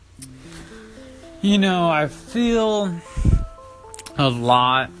I feel a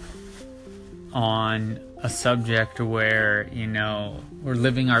lot on a subject where, we're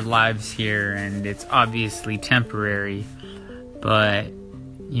living our lives here and it's obviously temporary, but,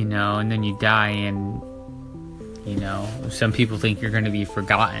 and then you die and, some people think you're going to be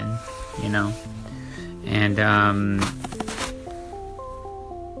forgotten, and,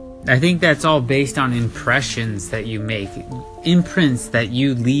 I think that's all based on impressions that you make. Imprints that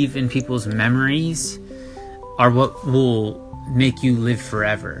you leave in people's memories are what will make you live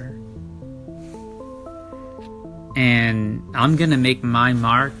forever. And I'm gonna make my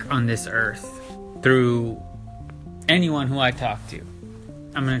mark on this earth through anyone who I talk to.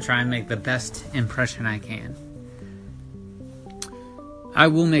 I'm gonna try and make the best impression I can. I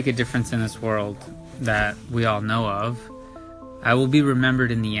will make a difference in this world that we all know of. I will be remembered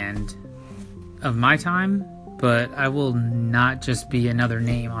in the end of my time, but I will not just be another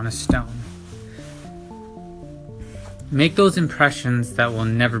name on a stone. Make those impressions that will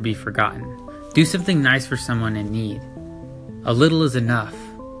never be forgotten. Do something nice for someone in need. A little is enough.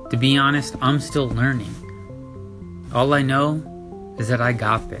 To be honest, I'm still learning. All I know is that I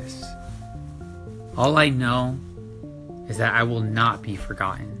got this. All I know is that I will not be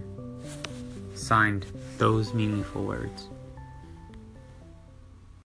forgotten. Signed, Those Meaningful Words.